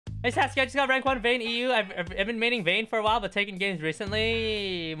Hey Saskio, I just got rank 1 Vayne EU. I've been maining Vayne for a while, but taking games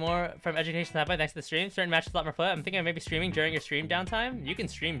recently. More from education standpoint thanks to the stream. Certain matches a lot more fun. I'm thinking of maybe streaming during your stream downtime. You can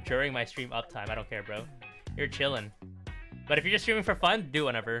stream during my stream uptime. I don't care, bro. You're chilling. But if you're just streaming for fun, do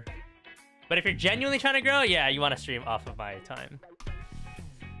whatever. But if you're genuinely trying to grow, yeah, you want to stream off of my time.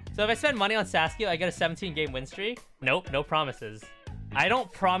 So if I spend money on Saskio, I get a 17-game win streak. Nope, no promises. I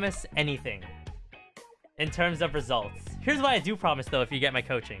don't promise anything in terms of results. Here's what I do promise, though, if you get my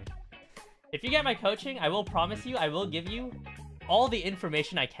coaching. If you get my coaching, I will promise you, I will give you all the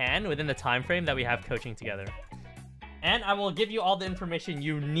information I can within the time frame that we have coaching together. And I will give you all the information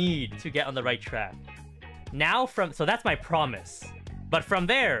you need to get on the right track. Now so that's my promise. But from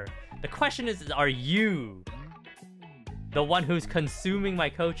there, the question is, are you the one who's consuming my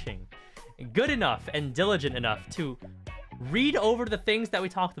coaching good enough and diligent enough to read over the things that we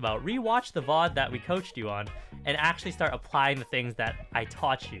talked about, rewatch the VOD that we coached you on, and actually start applying the things that I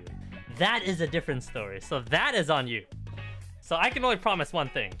taught you? That is a different story. So that is on you. So I can only promise one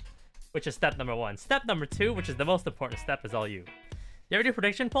thing, which is step number 1. Step number 2, which is the most important step, is all you. You ever do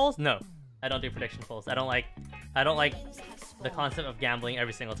prediction polls? No, I don't do prediction polls. I don't like the concept of gambling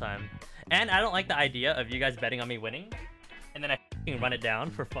every single time. And I don't like the idea of you guys betting on me winning, and then I f***ing run it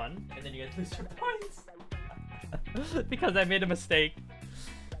down for fun, and then you guys lose your points. Because I made a mistake.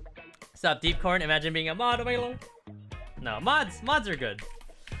 Sup, Deep Corn? Imagine being a mod. Oh my god. No, mods are good.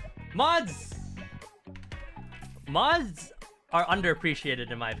 Mods are underappreciated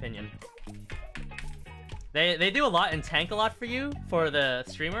in my opinion. They do a lot and tank a lot for you, for the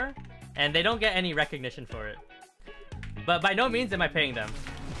streamer, and they don't get any recognition for it. But by no means am I paying them.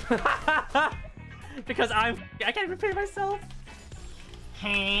 Because I can't even pay myself.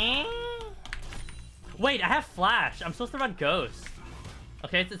 Wait, I have Flash. I'm supposed to run Ghost.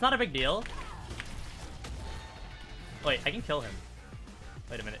 Okay, it's not a big deal. Wait, I can kill him.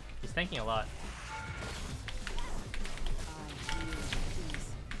 Wait a minute. He's tanking a lot.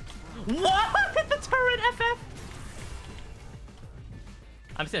 What? Hit the turret, FF!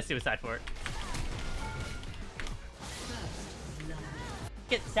 I'm just gonna suicide for it.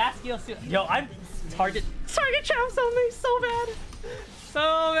 Get Saskio. Yo, I'm target champs only. So bad.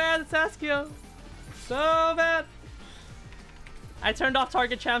 So bad, Saskio. So bad. I turned off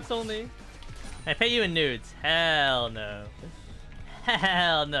target champs only. I pay you in nudes. Hell no.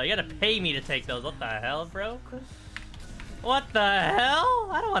 Hell no. You gotta pay me to take those. What the hell, bro? What the hell?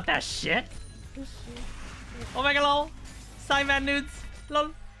 I don't want that shit. Oh my god, lol. Simon nudes.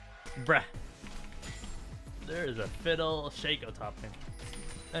 Lol. Bruh. There's a fiddle Shaco top lane.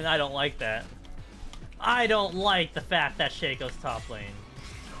 And I don't like that. I don't like the fact that Shaco's top lane.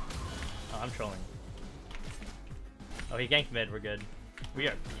 Oh, I'm trolling. Oh, he ganked mid. We're good. We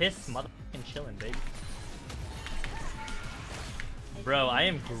are pissed motherfucking chilling, baby. Bro, I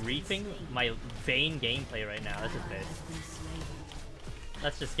am griefing my Vayne gameplay right now. This is bad.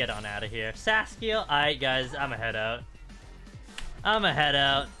 Let's just get on out of here. Saskio. Alright, guys. I'ma head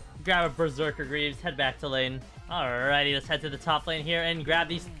out. Grab a Berserker Greaves. Head back to lane. Alrighty, let's head to the top lane here and grab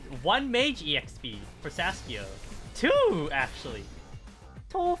these 1 mage EXP for Saskio. 2, actually.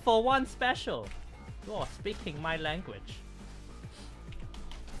 2 for 1 special. You are speaking my language.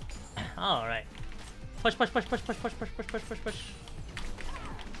 Alright. Push.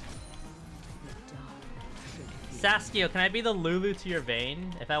 Saskio, can I be the Lulu to your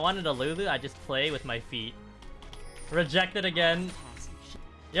Vayne? If I wanted a Lulu, I'd just play with my feet. Rejected again.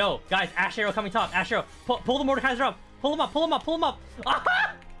 Yo, guys, Ash Arrow coming top. Ash Arrow. Pull the Mordekaiser up. Pull him up.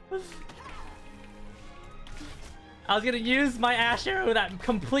 I was gonna use my Ash Arrow that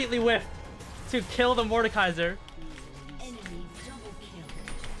completely whiffed to kill the Mordekaiser.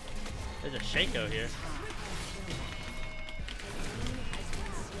 There's a Shaco here.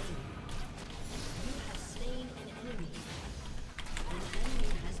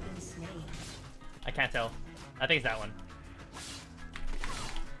 I can't tell. I think it's that one.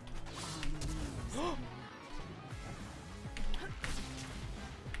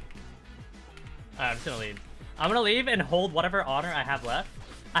 I'm just gonna leave. I'm gonna leave and hold whatever honor I have left.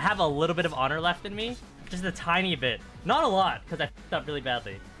 I have a little bit of honor left in me. Just a tiny bit. Not a lot, because I f***ed up really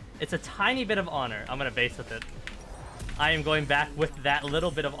badly. It's a tiny bit of honor. I'm gonna base with it. I am going back with that little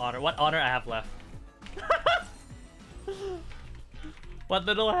bit of honor. What honor I have left? What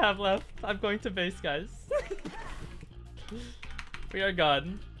little I have left. I'm going to base, guys. We are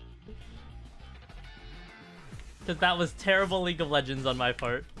gone. Because that was terrible League of Legends on my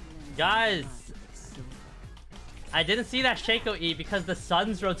part. Guys, I didn't see that Shaco E because the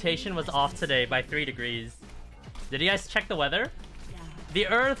sun's rotation was off today by 3 degrees. Did you guys check the weather? The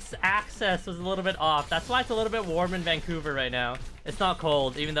Earth's axis was a little bit off. That's why it's a little bit warm in Vancouver right now. It's not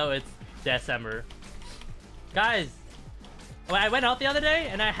cold, even though it's December. Guys, when I went out the other day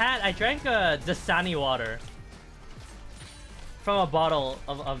and I drank Dasani water. From a bottle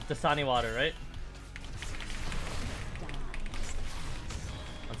of Dasani water, right?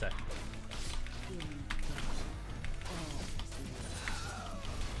 One sec.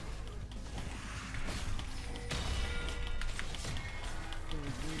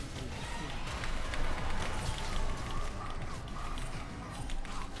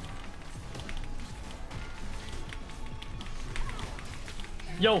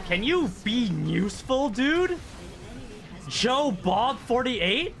 Yo, can you be useful, dude? Joe Bob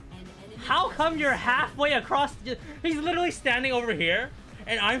 48? How come you're halfway across? He's literally standing over here,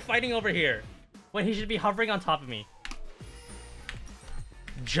 and I'm fighting over here, when he should be hovering on top of me.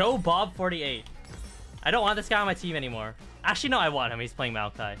 Joe Bob 48. I don't want this guy on my team anymore. Actually, no, I want him. He's playing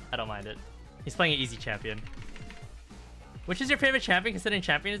Maokai. I don't mind it. He's playing an easy champion. Which is your favorite champion considering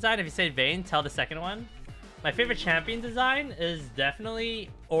champion design? If you say Vayne, tell the second one. My favorite champion design is definitely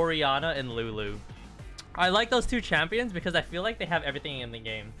Orianna and Lulu. I like those two champions because I feel like they have everything in the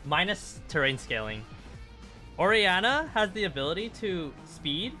game, minus terrain scaling. Orianna has the ability to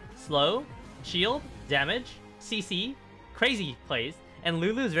speed, slow, shield, damage, CC, crazy plays, and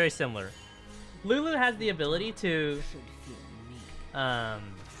Lulu is very similar. Lulu has the ability to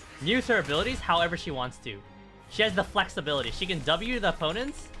use her abilities however she wants to. She has the flexibility. She can W the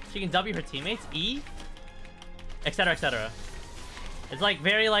opponents, she can W her teammates, E, etc, etc. It's like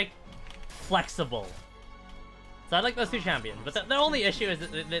very like flexible. So I like those two champions, but the only issue is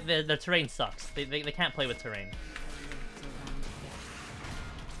that the terrain sucks. They can't play with terrain.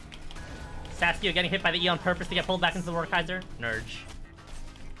 Saskio getting hit by the E on purpose to get pulled back into the Mordekaiser? Nerge.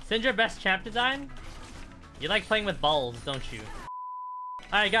 Syndra best champ design? You like playing with balls, don't you?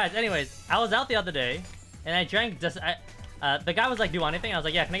 Alright guys, anyways, I was out the other day, and I drank the guy was like, do you want anything? I was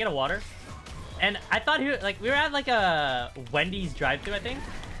like, yeah, can I get a water? And I thought we were at like a Wendy's drive-thru, I think.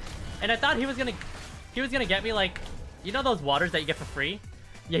 And I thought he was gonna get me like, you know those waters that you get for free?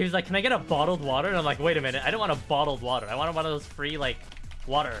 Yeah, he was like, can I get a bottled water? And I'm like, wait a minute, I don't want a bottled water. I want one of those free like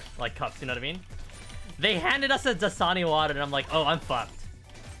water like cups, you know what I mean? They handed us a Dasani water and I'm like, oh, I'm fucked.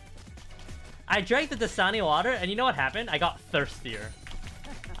 I drank the Dasani water and you know what happened? I got thirstier.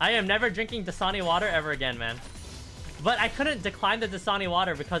 I am never drinking Dasani water ever again, man. But I couldn't decline the Dasani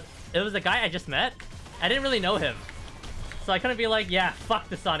water because it was a guy I just met. I didn't really know him. So I couldn't be like, yeah, fuck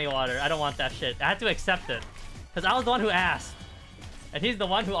Dasani water. I don't want that shit. I had to accept it. Because I was the one who asked. And he's the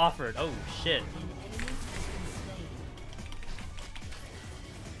one who offered. Oh, shit.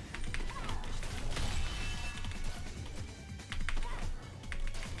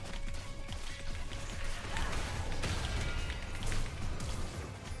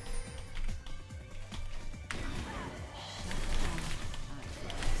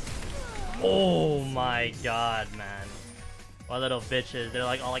 Oh my god, man. What little bitches. They're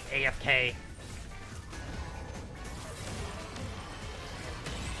like all like AFK.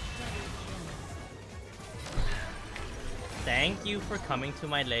 Thank you for coming to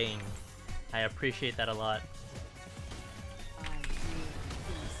my lane. I appreciate that a lot.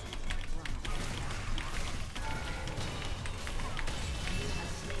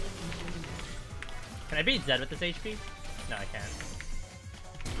 Can I beat Zed with this HP? No, I can't.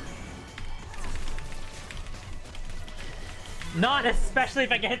 Not especially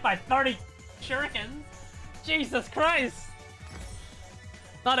if I get hit by 30 shurikens. Jesus Christ.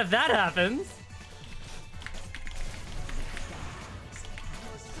 Not if that happens.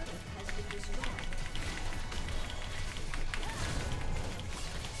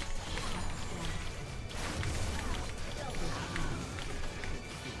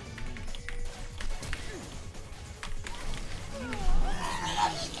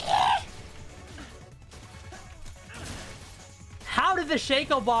 How did the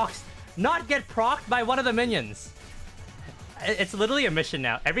Shaco box not get procced by one of the minions? It's literally a mission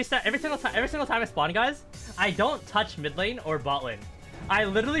now. Every single time I spawn, guys, I don't touch mid lane or bot lane. I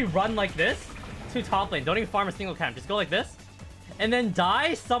literally run like this to top lane. Don't even farm a single camp. Just go like this, and then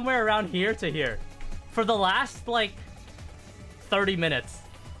die somewhere around here to here for the last like 30 minutes.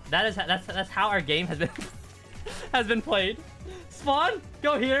 That's how our game has been has been played. Spawn,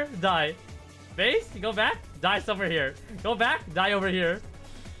 go here, die. Base, you go back, die somewhere here. Go back, die over here.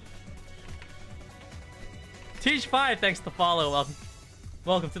 Teach5, thanks to follow.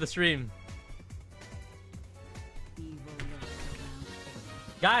 Welcome to the stream.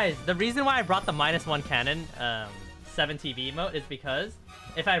 Guys, the reason why I brought the -1 cannon 7 TV emote is because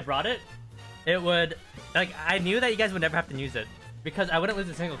if I brought it, it would, like, I knew that you guys would never have to use it because I wouldn't lose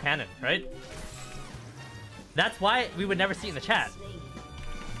a single cannon, right? That's why we would never see it in the chat.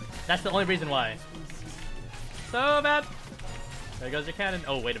 That's the only reason why. So bad. There goes your cannon.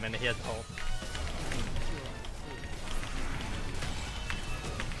 Oh, wait a minute. He has the ult.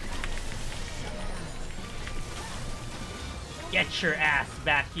 Get your ass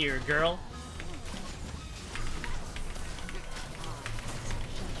back here, girl.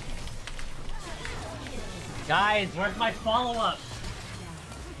 Guys, where's my follow-up?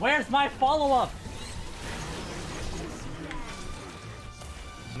 Where's my follow-up?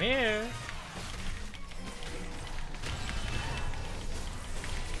 Come here.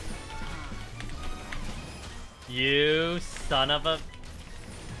 You son of a...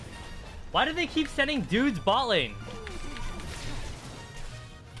 Why do they keep sending dudes bot lane?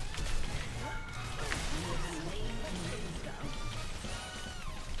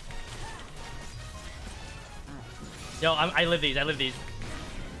 Yo, I live these. I live these.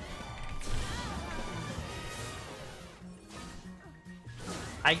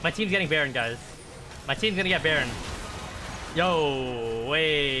 My team's getting Baron, guys. My team's gonna get Baron. Yo,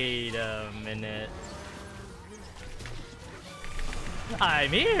 wait a minute.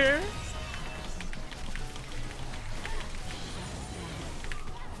 I'm here.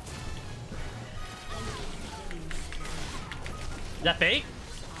 Is that fake?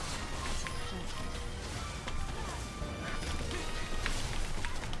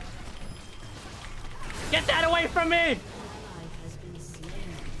 Get that away from me!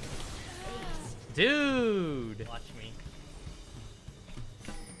 Dude! Watch me.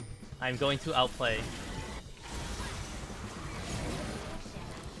 I'm going to outplay.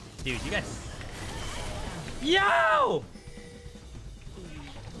 Dude, you guys... Yo!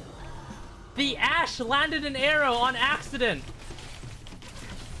 The Ashe landed an arrow on accident!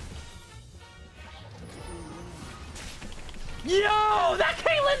 Yo! That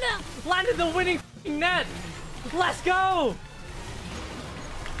Caitlyn landed the winning net! Let's go!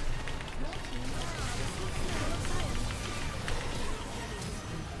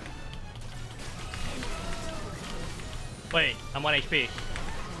 Wait, I'm 1 HP.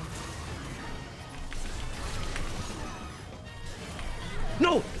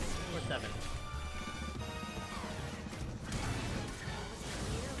 No! 4-7.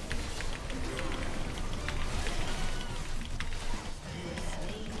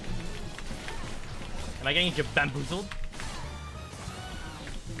 Am I getting bamboozled?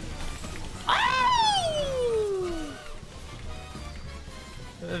 Oh!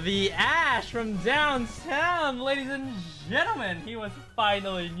 The Ashe from downtown, ladies and gentlemen. He was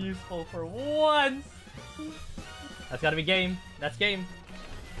finally useful for once. That's gotta be game. That's game.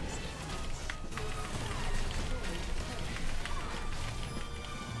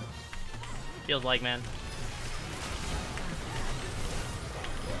 Feels like, man.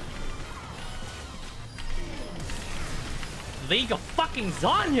 League of fucking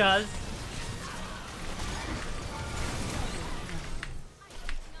Zanyas!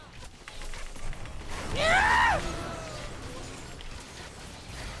 Yeah!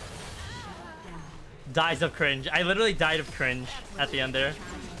 Dies of cringe. I literally died of cringe at the end there.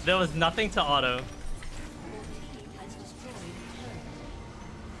 There was nothing to auto.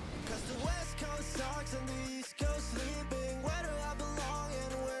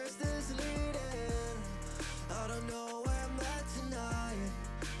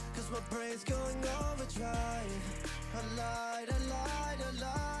 Brain's going overdrive. I lied, I lied, I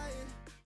lied.